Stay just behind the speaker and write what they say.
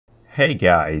Hey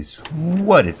guys,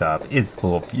 what is up? It's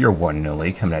Volf, your one and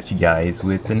only, coming at you guys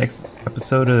with the next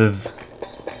episode of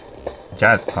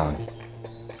Jazzpunk.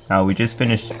 We just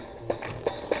finished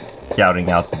scouting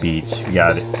out the beach. We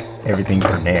got everything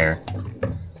from there.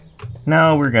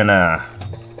 Now we're gonna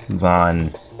move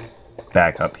on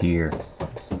back up here.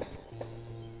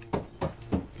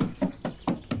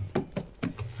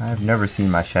 I've never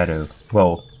seen my shadow.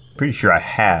 Well, pretty sure I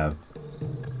have.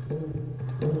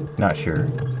 Not sure.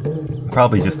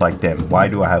 Probably just like them. Why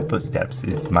do I have footsteps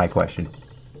is my question.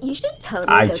 You should totally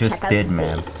I go just check did, out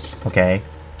ma'am. Okay?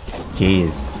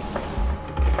 Jeez.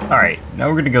 Alright, now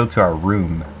we're gonna go to our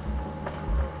room.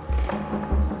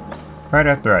 Right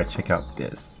after I check out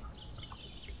this.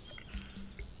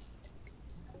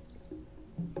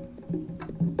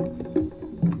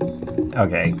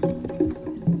 Okay.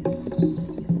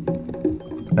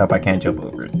 Nope, I can't jump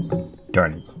over it.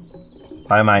 Darn it.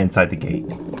 Why am I inside the gate?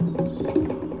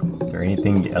 Is there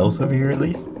anything else over here at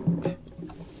least?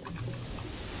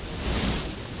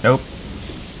 Nope.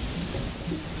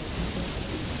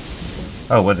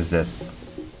 Oh, what is this?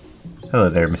 Hello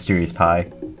there, mysterious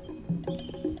pie.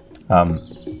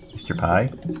 Mr. Pie?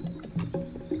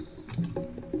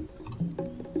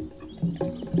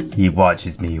 He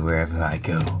watches me wherever I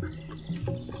go.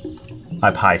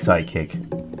 My pie sidekick.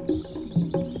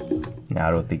 No,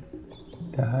 I don't think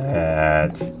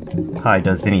that pie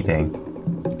does anything.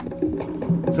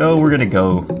 So we're gonna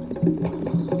go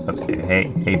upstairs.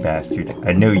 Hey bastard.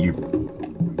 I know you're...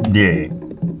 Yeah.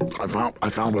 I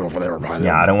found it over there by the...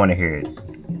 Yeah, I don't want to hear it.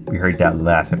 We heard that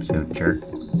last episode, jerk.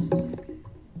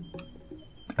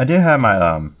 I did have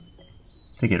my,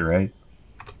 ticket, right?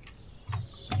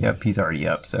 Yep, he's already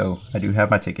up, so I do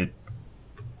have my ticket.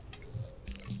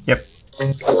 Yep.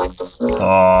 Which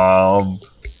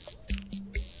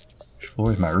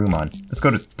floor is my room on? Let's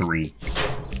go to 3.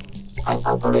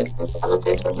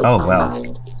 Oh, wow.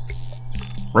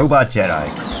 Robot Jedi.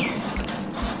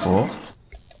 Cool.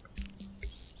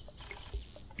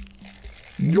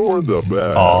 You're the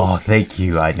best. Oh, thank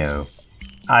you. I know.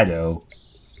 I know.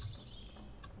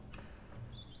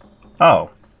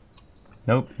 Oh.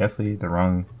 Nope, definitely the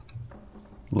wrong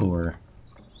lure.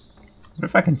 What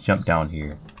if I can jump down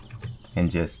here and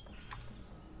just...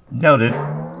 Noted.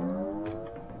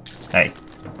 Hey.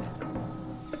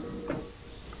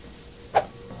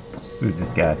 Who's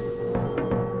this guy?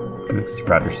 He looks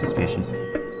rather suspicious.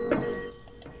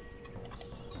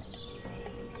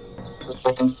 The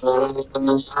second floor is the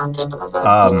most haunted of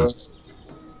our floors.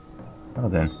 Oh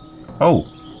then. Oh!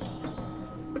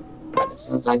 If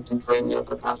you'd like to drain your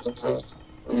capacitors,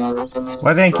 we are recommending...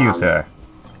 Why thank you, sir.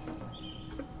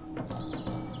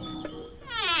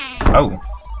 Oh.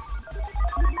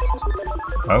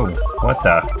 Oh, what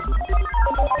the?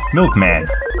 Milkman!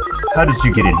 How did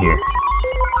you get in here?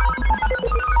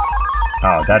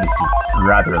 Oh, that is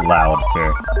rather loud,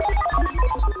 sir.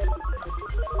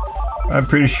 I'm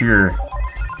pretty sure...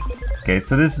 Okay,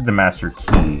 so this is the master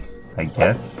key, I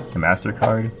guess. The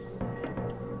MasterCard.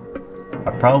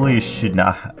 I probably should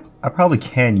not... I probably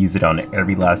can use it on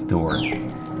every last door.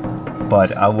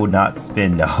 But I will not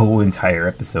spend the whole entire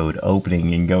episode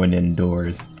opening and going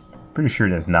indoors. Pretty sure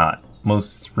there's not.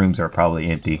 Most rooms are probably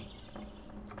empty.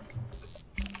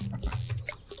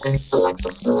 Please select the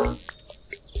floor.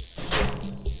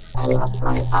 I lost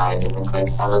my eye in the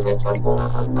Great Elevator War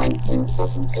of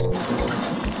 1917.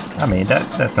 I mean,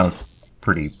 that sounds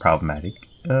pretty problematic.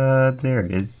 There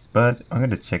it is. But I'm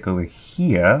gonna check over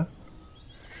here.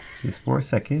 Just for a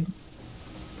second.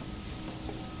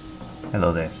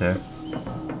 Hello there, sir.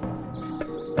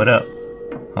 What up,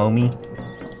 homie?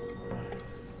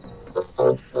 The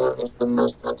fourth floor is the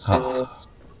most luxurious.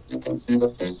 You can see the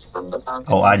beach from the balcony.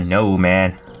 Oh, I know,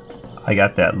 man. I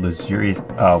got that luxurious...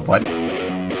 what?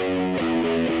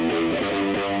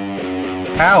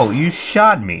 Ow, you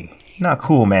shot me. Not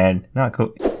cool, man. Not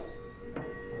cool.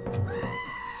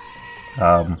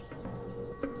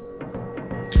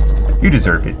 You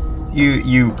deserve it.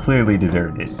 You clearly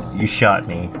deserved it. You shot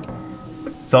me.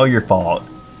 It's all your fault.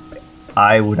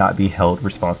 I will not be held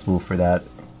responsible for that.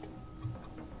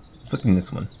 Let's look in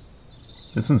this one.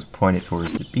 This one's pointed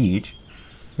towards the beach.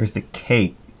 There's the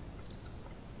cake.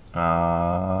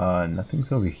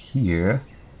 Nothing's over here.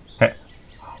 Hey.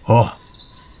 Oh.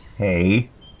 Hey.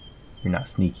 You're not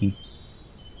sneaky.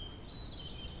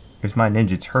 Here's my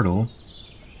Ninja Turtle.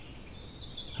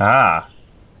 Ah.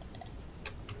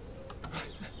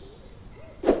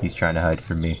 He's trying to hide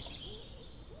from me.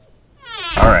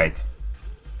 Alright.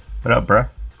 What up, bruh?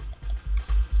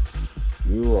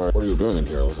 What are you doing in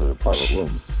here? This is a private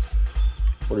room.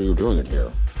 What are you doing in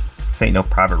here? This ain't no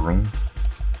private room.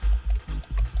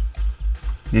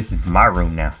 This is my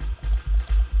room now.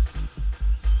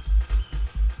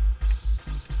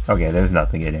 Okay, there's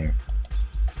nothing in here.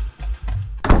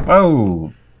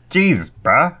 Whoa! Jesus,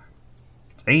 bruh!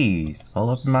 Jeez, all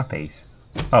up in my face.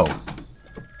 Oh.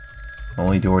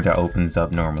 Only door that opens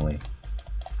up normally.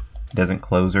 It doesn't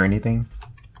close or anything?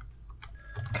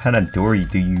 What kind of door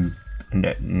do you...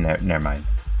 never mind.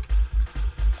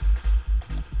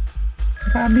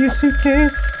 Got me a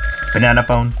suitcase? Banana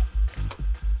phone?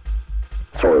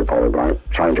 Sorry, Polyblank.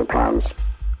 Change your plans.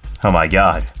 Oh my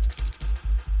god.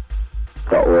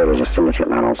 Got word of a syndicate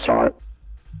man on site.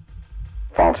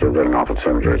 Fancy a good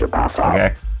opportunity to pass out.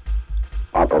 Okay.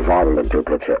 I provided a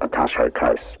duplicate attaché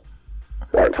case.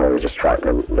 Wait till we distract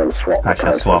him, then swap the I shall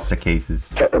cases. swap the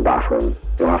cases. Check the bathroom.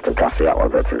 You'll have to gussy up a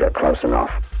bit to get close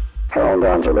enough. Head on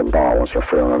down to the bar once you're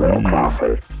feeling a little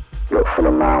classy. Look for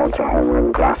the male to home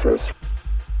rim glasses.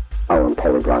 Oh, and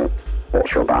Polyblank,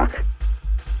 watch your back.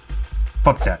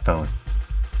 Fuck that phone.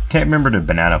 Can't remember the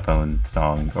banana phone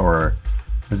song, or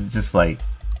was it just like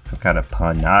some kind of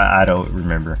pun? I don't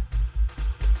remember.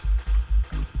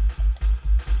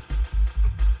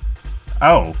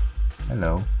 Oh,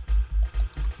 hello.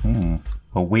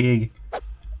 A wig.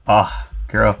 Oh,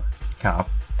 girl, cop.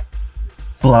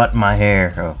 Blunt my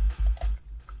hair. Oh.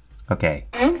 Okay.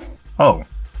 Oh.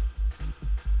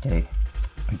 Okay.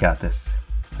 I got this.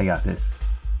 I got this.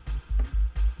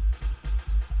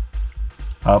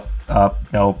 Up,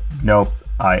 nope, nope.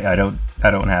 I don't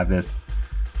have this.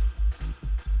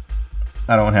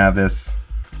 I don't have this.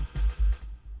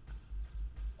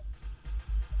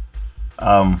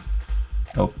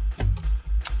 Nope.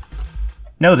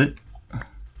 Noted. Do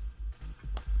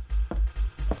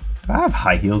I have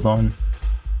high heels on?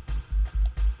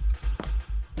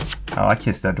 Oh, I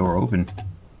kissed that door open.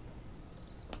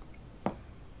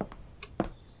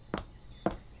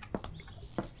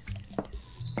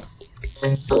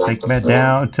 Take me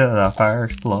down to the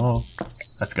first floor.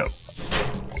 Let's go.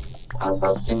 Our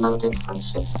most demanding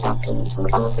friendships captain to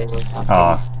elevators.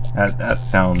 Aw, that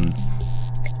sounds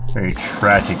very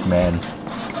tragic, man.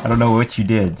 I don't know what you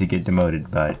did to get demoted,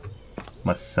 but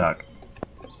must suck.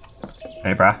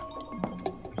 Hey, brah.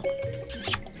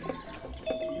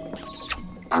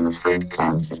 I'm afraid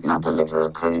Clarence is not deliver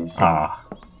a currency. Ah.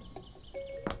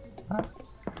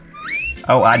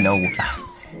 Oh, I know.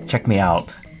 Check me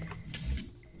out.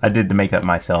 I did the makeup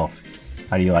myself.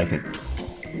 How do you like it?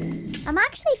 I'm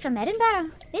actually from Edinburgh.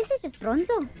 This is just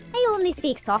Bronzo. I only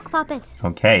speak sock puppet.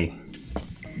 Okay.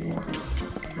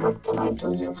 What can I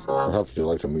do you for? Perhaps you'd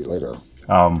like to meet later.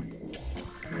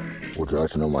 Would you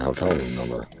like to know my hotel room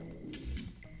number?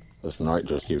 This night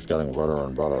just keeps getting better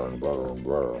and better and better and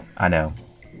better. I know.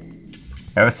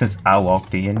 Ever since I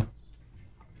walked in,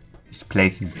 this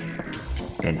place has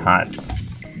been hot.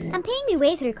 I'm paying my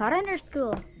way through coroner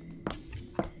school.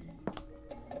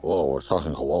 Whoa, we're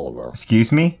talking koala bear.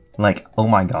 Excuse me? Like, oh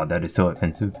my god, that is so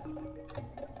offensive.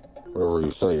 Whatever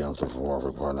you say,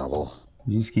 anthropomorphic pineapple.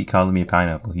 You just keep calling me a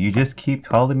pineapple. You just keep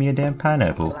calling me a damn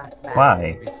pineapple.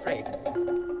 Why?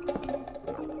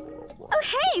 Oh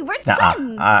hey, we're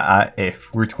twins!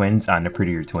 If we're twins, I'm the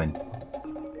prettier twin.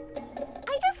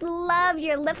 I just love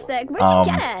your lipstick. Where'd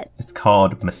you get it? It's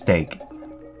called Mistake.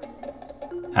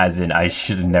 As in, I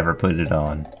should have never put it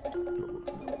on.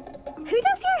 Who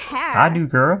does your hair? I do,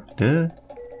 girl. Duh.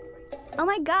 Oh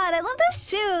my god, I love those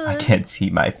shoes! I can't see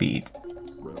my feet.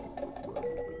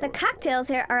 The cocktails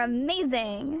here are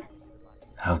amazing.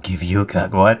 I'll give you a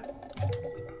cock. What?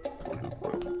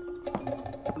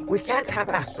 We can't have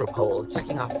Astropole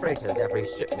checking our freighters every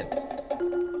shipment.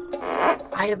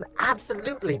 I am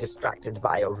absolutely distracted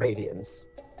by your radiance.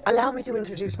 Allow me to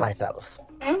introduce myself.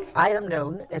 I am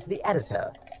known as the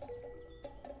editor.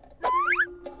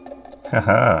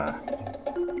 Haha.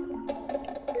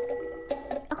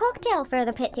 A cocktail for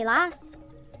the pretty lass.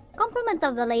 Compliments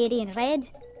of the lady in red.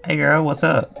 Hey girl, what's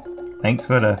up? Thanks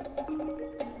for the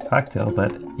cocktail,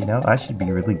 but you know, I should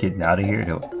be really getting out of here.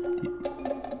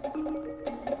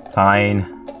 Fine.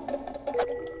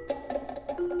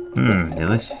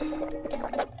 Delicious.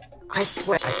 I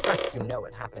swear, I trust you know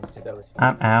what happens to those.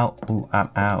 I'm out. Ooh, I'm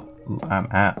out. Ooh, I'm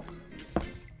out.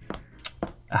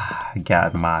 I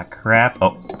got my crap.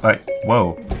 Oh, wait.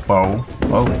 Whoa. Whoa.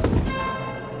 Whoa.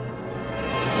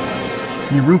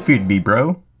 You roofied me,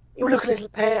 bro. You look a little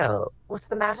pale. What's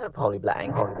the matter, Polyblank?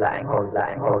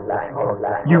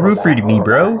 You roofied me,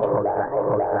 bro.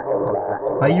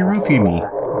 Why you roofing me?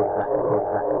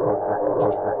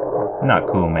 Not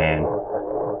cool, man.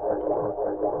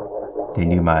 They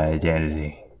knew my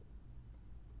identity.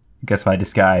 I guess my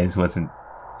disguise wasn't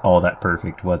all that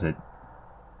perfect, was it?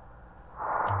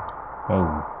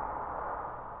 Whoa.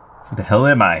 Who the hell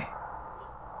am I?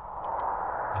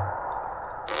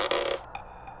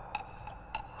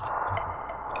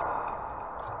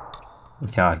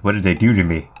 God, what did they do to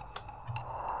me?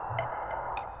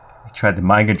 They tried to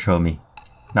mind control me.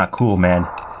 Not cool, man.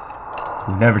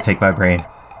 You'll never take my brain.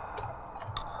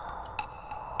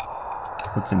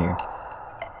 What's in here?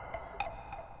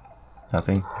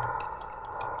 Nothing.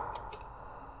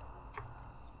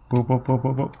 Boop, boop, boop,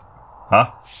 boop, boop.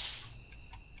 Huh?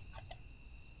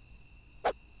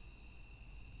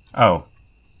 Oh.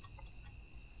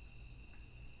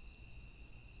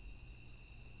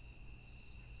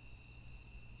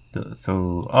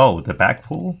 The back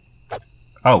pool?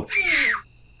 Oh.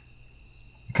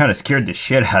 It kind of scared the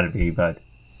shit out of me, but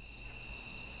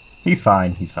he's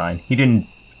fine, he's fine. He didn't,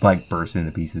 like, burst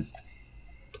into pieces.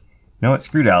 You know what?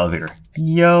 Screw the elevator.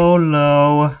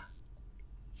 YOLO!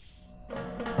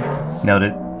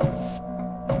 Noted.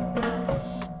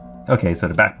 Okay, so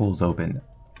the back pool's open.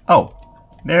 Oh!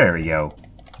 There we go.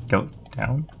 Go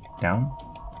down, down,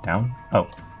 down. Oh.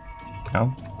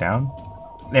 No, down.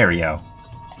 There we go.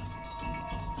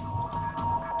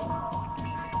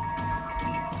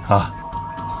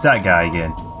 Ah, it's that guy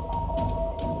again.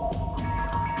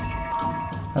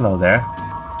 Hello there.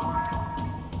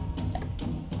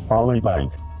 Holly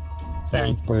Bank.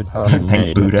 Thank Buddha.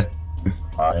 Thank Buddha.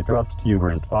 I trust you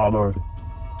weren't followed.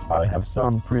 I have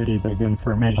some pretty big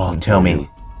information. Oh, tell me.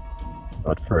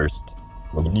 But first,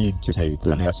 we need to take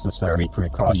the necessary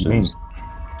precautions.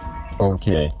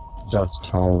 Okay, just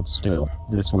hold still.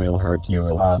 This will hurt you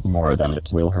a lot more than it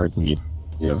will hurt me.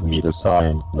 Give me the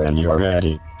sign when you're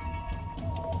ready.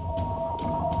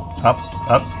 Up,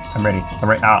 up. I'm ready. I'm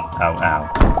ready. Ow, ow,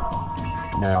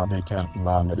 ow. Now they can't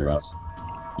monitor us.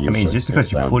 I mean, just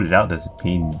because you put it out doesn't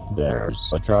mean...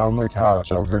 There's a trauma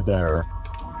couch over there.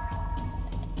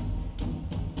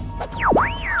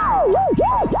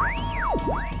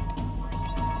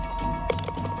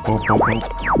 Boop, boop, boop.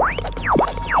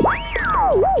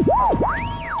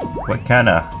 What kind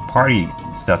of party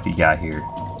stuff you got here?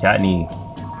 Got any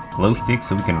glow sticks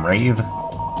so we can rave?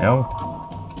 No?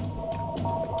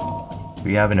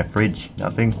 We have in a fridge?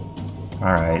 Nothing?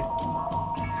 Alright.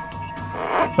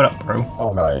 What up, bro?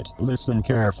 Alright, listen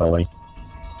carefully.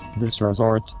 This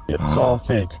resort, it's all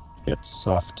fake. It's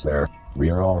software. We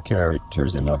are all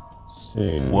characters in a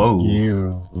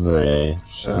simulation.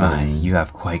 You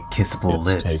have quite kissable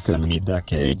lips. It's taken me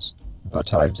decades,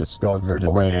 but I've discovered a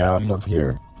way out of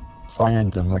here.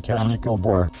 Find the mechanical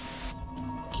boar.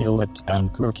 Kill it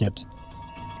and cook it.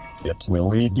 It will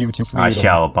lead you to freedom. I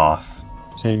shall, boss.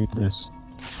 Take this.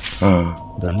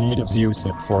 The natives use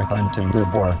it for hunting the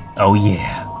boar. Oh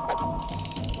yeah.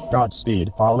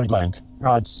 Godspeed, Polyblank.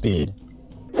 Godspeed.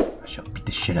 I shall beat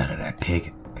the shit out of that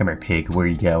pig. Come here, pig. Where are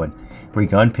you going? Where you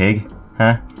going, pig?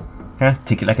 Huh? Huh?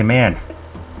 Take it like a man.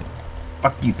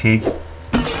 Fuck you, pig.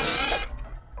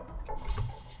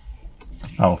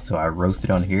 Oh, so I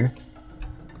roasted on here?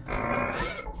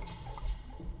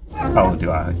 Oh,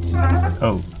 do I just...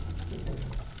 Oh.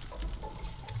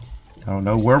 I don't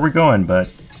know where we're going, but...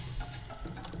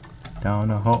 Down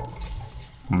a hole.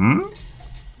 Hmm?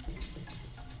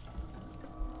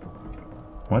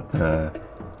 What the...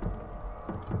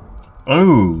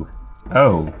 Oh!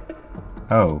 Oh.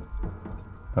 Oh.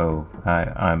 Oh.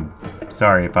 I'm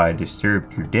sorry if I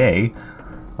disturbed your day.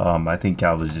 I think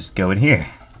I was just going here.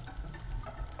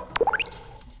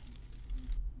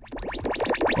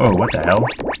 Whoa, what the hell?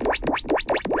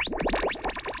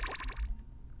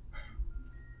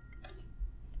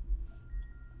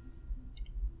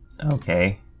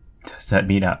 Okay. Does that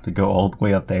mean I have to go all the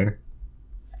way up there?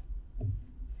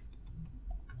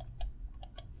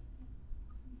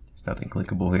 There's nothing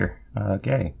clickable here.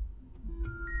 Okay.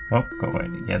 Oh, go away.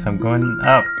 Yes, I'm going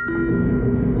up.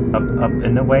 Up, up,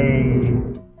 and away.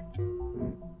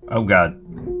 Oh, God.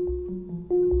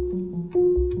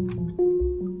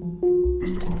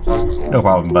 No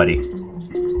problem, buddy.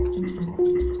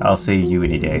 I'll save you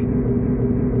any day.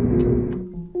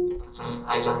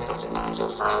 I don't recognize your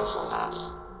file format.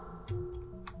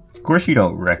 Of course you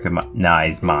don't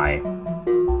recognize my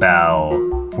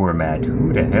file format.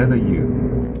 Who the hell are you?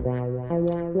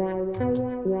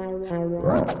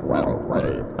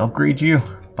 Upgrade you?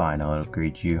 Fine, I'll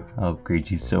upgrade you. I'll upgrade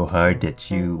you so hard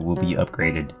that you will be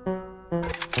upgraded.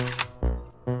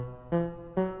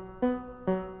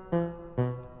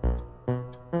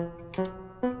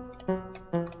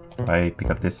 I pick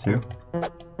up this too.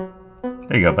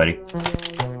 There you go, buddy.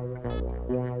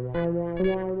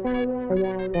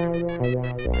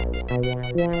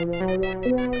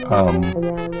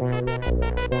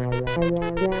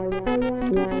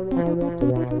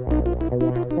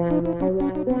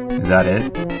 Is that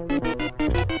it?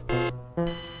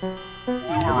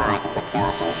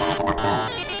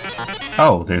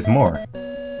 Oh, there's more.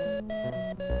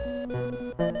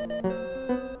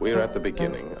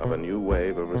 beginning of a new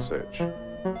wave of research.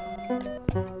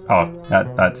 Oh,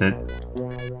 that's it.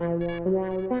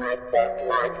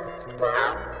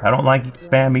 I don't like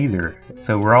spam either.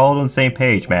 So we're all on the same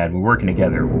page, man. We're working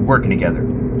together. We're working together.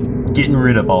 Getting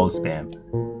rid of all the spam.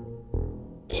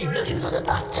 Are you looking for the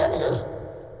bus terminal?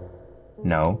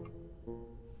 No.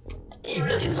 Are you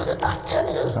looking for the bus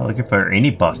terminal? I'm not looking for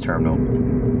any bus terminal.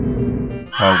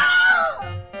 Oh.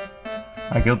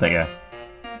 I killed that guy.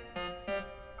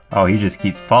 Oh, he just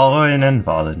keeps following and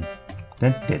following.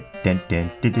 I've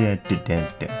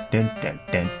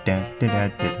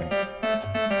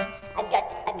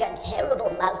got terrible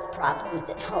mouse problems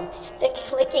at home. They're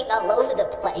clicking all over the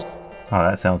place. Oh,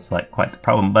 that sounds like quite the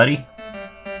problem, buddy.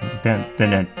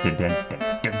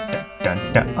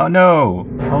 Oh no!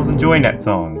 I was enjoying that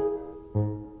song.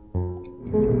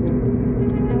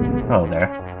 Hello there.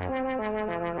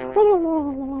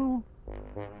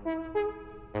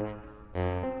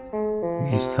 You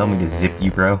just tell me to zip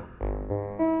you, bro?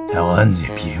 I'll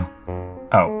unzip you.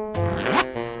 Oh.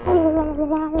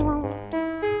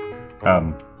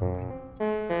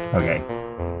 Okay.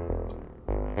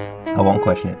 I won't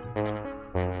question it.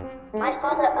 My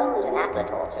father owns an apple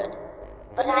orchard,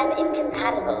 but I'm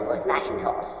incompatible with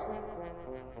Macintosh.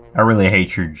 I really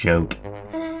hate your joke.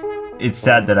 It's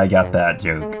sad that I got that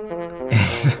joke.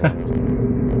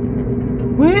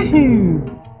 Woohoo!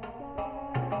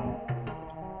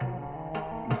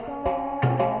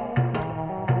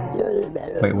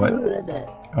 Wait, what?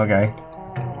 Okay.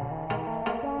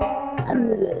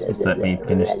 Just let me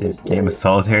finish this game of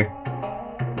solitaire.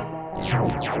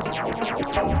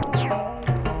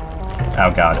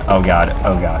 Oh god, oh god,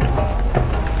 oh god.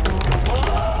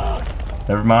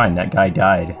 Never mind, that guy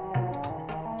died.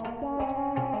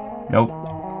 Nope.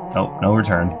 Nope, no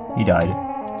return. He died.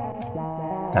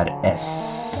 That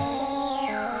S.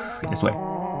 This way.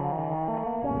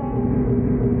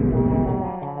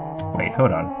 Wait,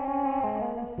 hold on.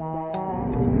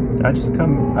 Did I just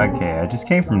come? Okay, I just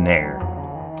came from there.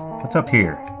 What's up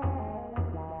here?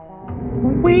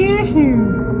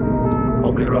 Woohoo!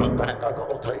 I'll be right back. I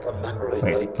gotta take a memory leak.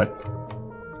 Wait, what?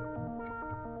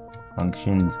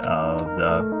 Functions of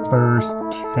the first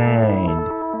kind.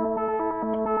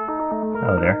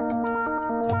 Oh, there.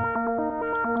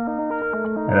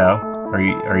 Hello?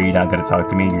 Are you not gonna talk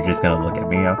to me? You're just gonna look at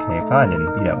me? Okay, fine, then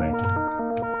be that way.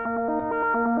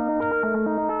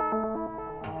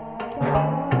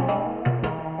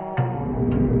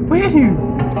 Woohoo!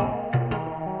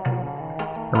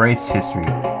 Erase history.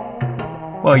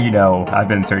 Well, you know, I've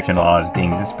been searching a lot of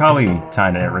things. It's probably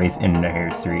time to erase internet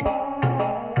history.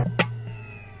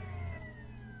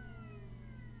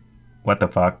 What the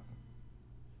fuck?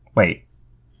 Wait.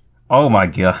 Oh my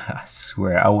god, I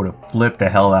swear, I would have flipped the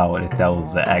hell out if that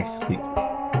was actually...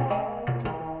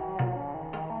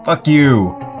 Fuck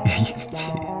you!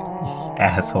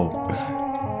 Asshole.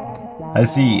 I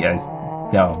see,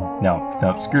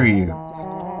 no, screw you.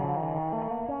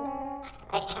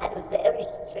 I had a very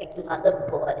strict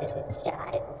motherboard as a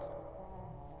child.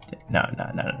 No.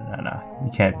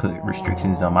 You can't put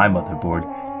restrictions on my motherboard.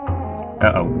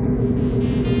 Uh-oh.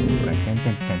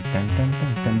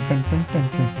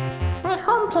 My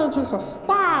homepage is a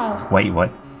star. Wait,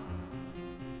 what?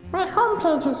 My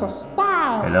homepage is a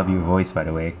star. I love your voice, by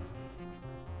the way.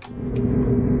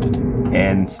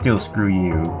 And still screw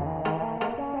you.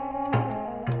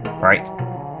 Right,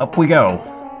 up we go.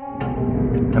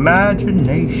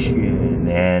 Imagination.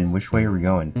 And which way are we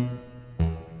going?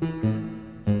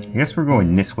 I guess we're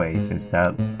going this way, since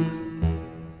that looks...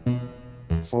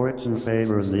 Fortune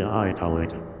favors the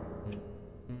italic.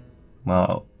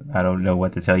 Well, I don't know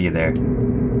what to tell you there.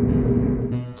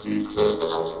 Please close the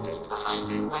logic gate behind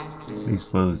you when you... Please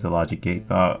close the logic gate.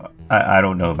 I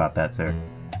don't know about that, sir.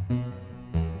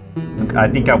 I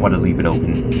think I want to leave it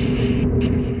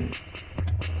open.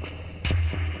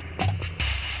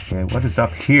 Okay, what is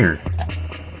up here?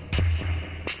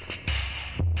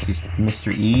 Just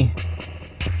Mr. E?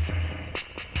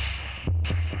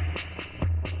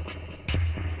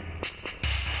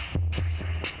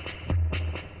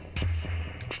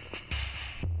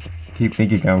 Keep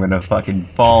thinking I'm gonna fucking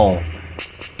fall.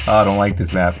 Oh, I don't like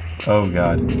this map. Oh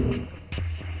god.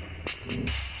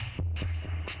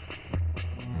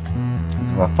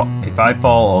 So if I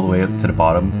fall all the way up to the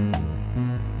bottom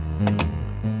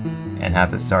and have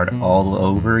to start all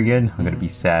over again, I'm gonna be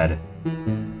sad.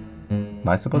 Am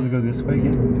I supposed to go this way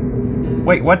again?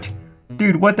 Wait, what?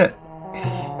 Dude, what the?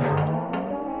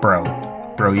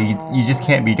 Bro, you just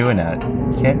can't be doing that.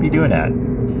 You can't be doing that.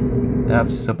 I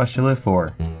have so much to live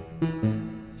for.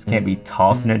 Just can't be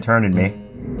tossing and turning me.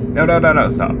 No,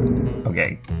 stop.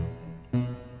 Okay.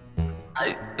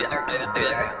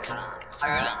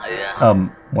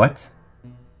 What?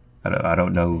 I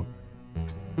don't know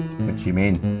what you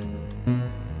mean.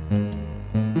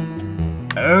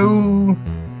 Oh!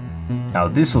 Now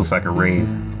this looks like a rave.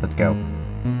 Let's go.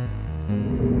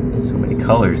 So many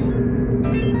colors.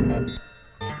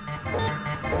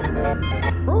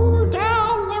 Who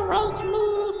dares awake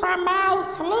me from my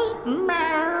sleep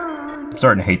mode? I'm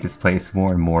starting to hate this place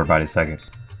more and more by the second.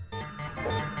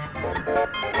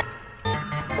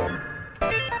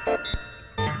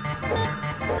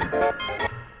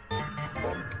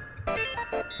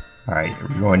 Alright, are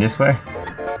we going this way?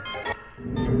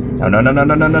 Oh, no, no, no,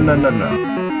 no, no, no, no, no, no.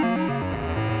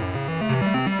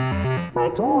 My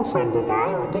girlfriend and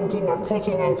I are thinking of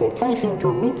taking a vacation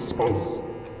to meat space.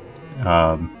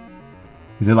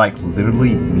 Is it like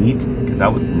literally meat? Because I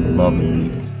would love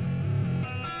meat.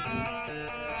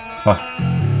 Oh.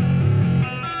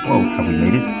 Whoa, have we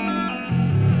made it?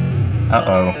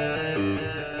 Uh-oh.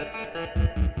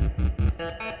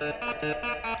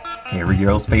 Every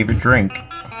girl's favorite drink.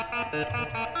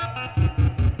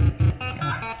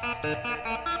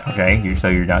 Okay, so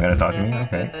you're not gonna talk to me?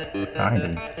 Okay. Fine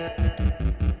then.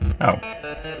 Oh.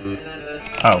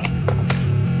 Oh.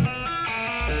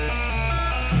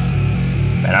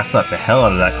 Man, I slept the hell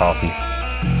out of that coffee.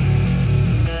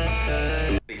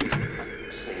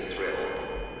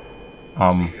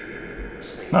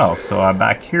 Oh, so I'm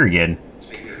back here again.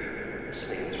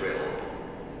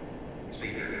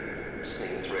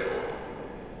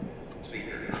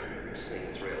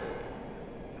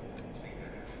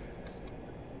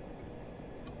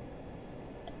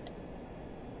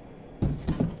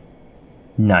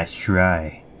 Nice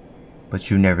try,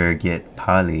 but you never get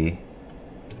Polly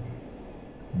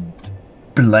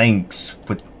blanks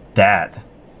with that.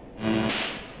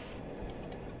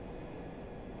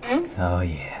 Oh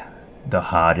yeah, the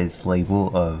hottest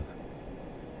label of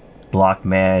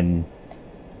Blockman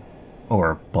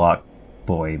or Block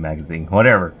Boy magazine,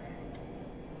 whatever.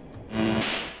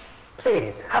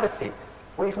 Please, have a seat.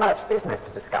 We've much business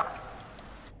to discuss.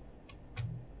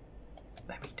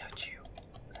 Let me touch you.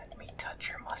 Let me touch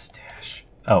your mustache.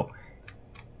 Oh.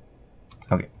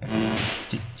 Okay.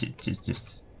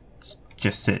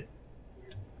 Just sit.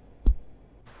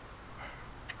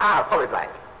 Ah,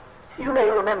 Polyblank. You may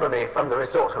remember me from the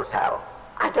resort hotel.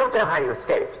 I don't know how you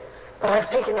escaped, but I've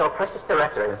taken your precious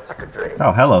director in secondary.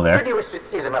 Oh, hello there. Should you wish to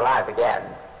see them alive again,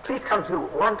 please come to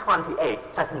 128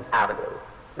 Pleasant Avenue.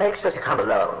 Make sure to come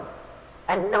alone.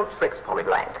 And no tricks,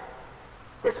 Polyblank.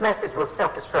 This message will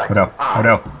self-destruct. Oh no, oh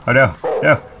no, oh no,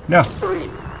 no, no. 3, 2, 1.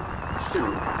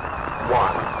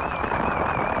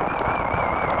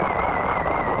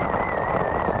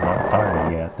 It's a lot of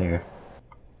fire you got there.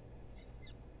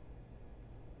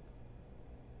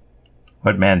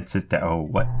 What man sits there? Oh,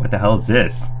 what the hell is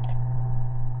this?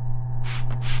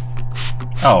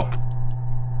 Oh.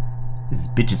 This is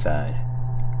bitchicide.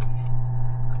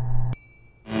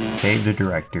 Save the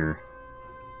director.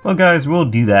 Well guys, we'll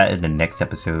do that in the next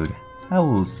episode. I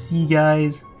will see you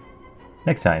guys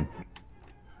next time.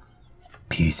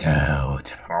 Peace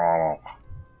out.